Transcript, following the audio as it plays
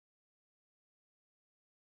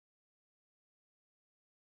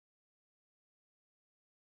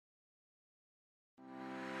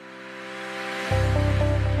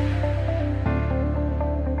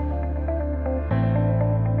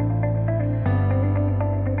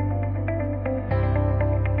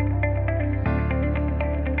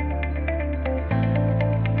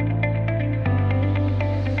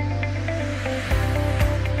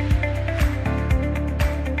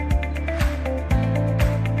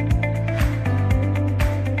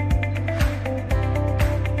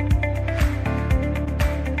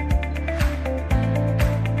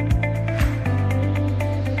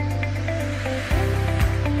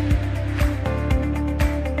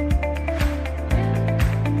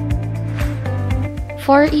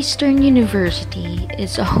Far Eastern University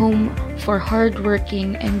is a home for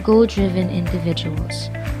hardworking and goal-driven individuals.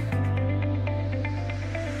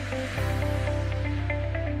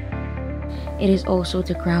 It is also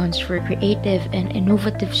the grounds for creative and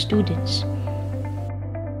innovative students.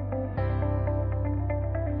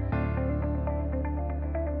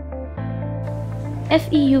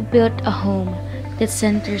 FEU built a home that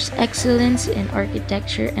centers excellence in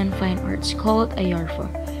architecture and fine arts called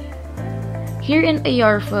IARFA. Here in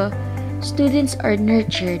IARFA, students are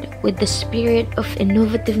nurtured with the spirit of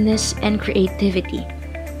innovativeness and creativity.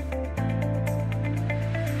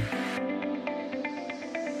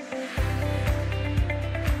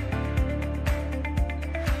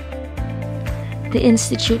 The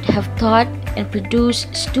institute have taught and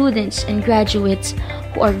produced students and graduates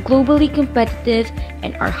who are globally competitive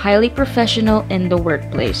and are highly professional in the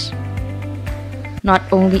workplace. Not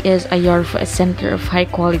only is IARFA a center of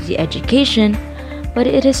high-quality education, but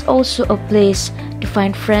it is also a place to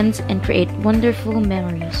find friends and create wonderful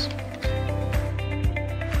memories.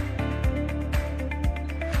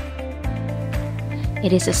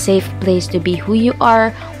 It is a safe place to be who you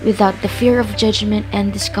are without the fear of judgment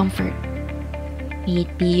and discomfort. May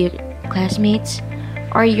it be your classmates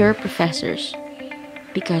or your professors,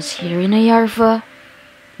 because here in IARFA,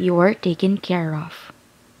 you are taken care of.